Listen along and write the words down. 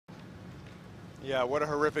Yeah, what a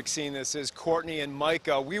horrific scene this is. Courtney and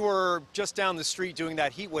Micah, we were just down the street doing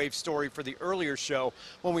that heat wave story for the earlier show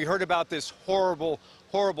when we heard about this horrible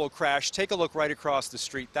crash. Take a look right across the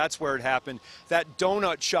street. That's where it happened. That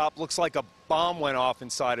donut shop looks like a bomb went off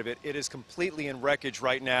inside of it. It is completely in wreckage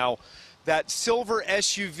right now. That silver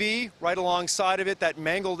SUV right alongside of it, that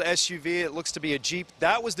mangled SUV, it looks to be a Jeep.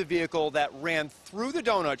 That was the vehicle that ran through the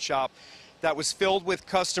donut shop that was filled with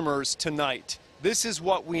customers tonight. This is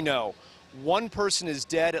what we know. One person is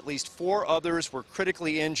dead, at least 4 others were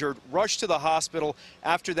critically injured, rushed to the hospital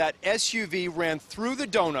after that SUV ran through the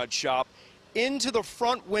donut shop, into the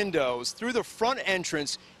front windows, through the front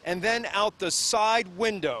entrance, and then out the side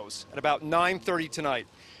windows at about 9:30 tonight.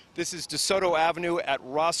 This is Soto Avenue at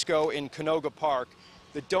Roscoe in Canoga Park.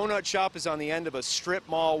 The donut shop is on the end of a strip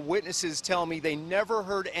mall. Witnesses tell me they never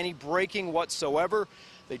heard any braking whatsoever.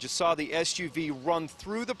 They just saw the SUV run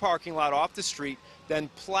through the parking lot off the street, then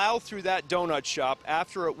plow through that donut shop.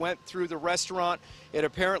 After it went through the restaurant, it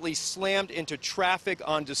apparently slammed into traffic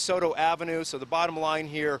on Soto Avenue. So the bottom line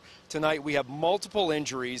here tonight, we have multiple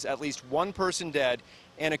injuries, at least 1 person dead,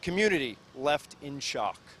 and a community left in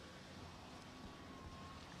shock.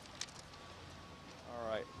 All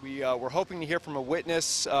right, we're hoping to hear from a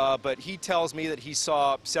witness, but he tells me that he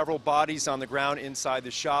saw several bodies on the ground inside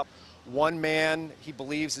the shop. One man, he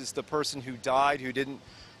believes, is the person who died, who didn't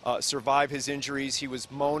survive his injuries. He was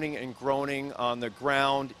moaning and groaning on the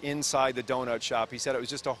ground inside the donut shop. He said it was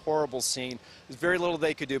just a horrible scene. There's very little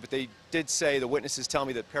they could do, but they did say, the witnesses tell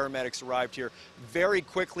me, that paramedics arrived here very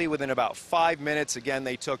quickly, within about 5 minutes. Again,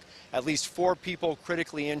 they took at least 4 people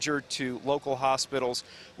critically injured to local hospitals.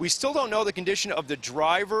 We still don't know the condition of the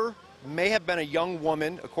driver. May have been a young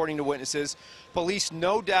woman, according to witnesses. Police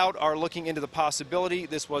no doubt are looking into the possibility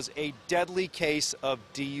this was a deadly case of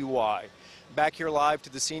DUI. Back here live to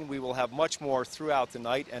the scene, we will have much more throughout the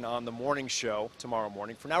night and on the morning show tomorrow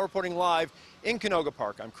morning. For now, reporting live in Canoga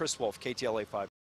Park, I'm Chris Wolf, KTLA 5.